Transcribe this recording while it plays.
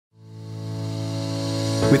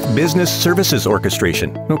With business services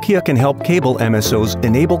orchestration, Nokia can help cable MSOs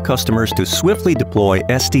enable customers to swiftly deploy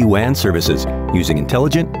SD-WAN services using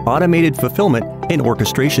intelligent, automated fulfillment and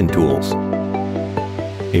orchestration tools.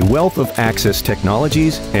 A wealth of access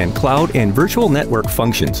technologies and cloud and virtual network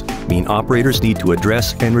functions mean operators need to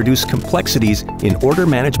address and reduce complexities in order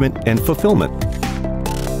management and fulfillment.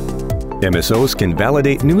 MSOs can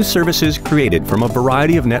validate new services created from a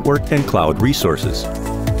variety of network and cloud resources.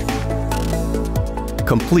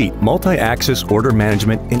 Complete multi-access order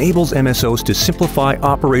management enables MSOs to simplify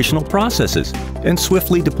operational processes and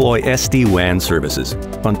swiftly deploy SD-WAN services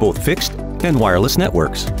on both fixed and wireless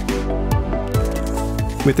networks.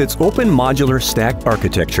 With its open modular stack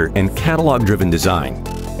architecture and catalog-driven design,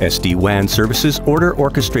 SD-WAN services order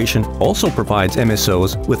orchestration also provides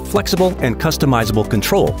MSOs with flexible and customizable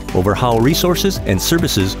control over how resources and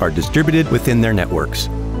services are distributed within their networks.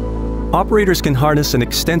 Operators can harness an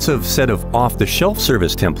extensive set of off-the-shelf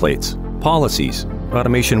service templates, policies,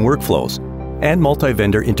 automation workflows, and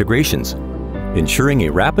multi-vendor integrations, ensuring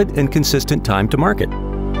a rapid and consistent time to market.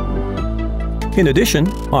 In addition,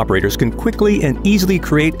 operators can quickly and easily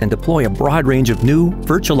create and deploy a broad range of new,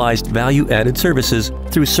 virtualized value-added services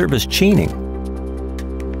through service chaining.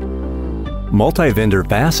 Multi-vendor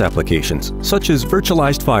VAS applications, such as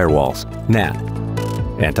virtualized firewalls, NAT,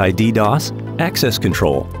 anti-DDoS, access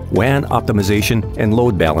control, WAN optimization, and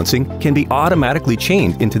load balancing can be automatically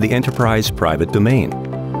chained into the enterprise private domain.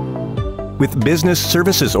 With business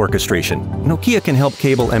services orchestration, Nokia can help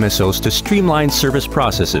cable MSOs to streamline service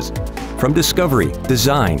processes from discovery,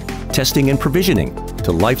 design, testing and provisioning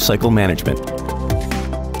to lifecycle management.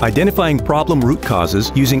 Identifying problem root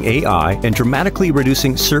causes using AI and dramatically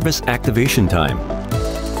reducing service activation time.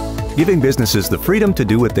 Giving businesses the freedom to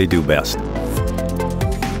do what they do best.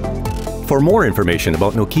 For more information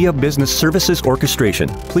about Nokia Business Services Orchestration,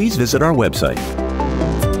 please visit our website.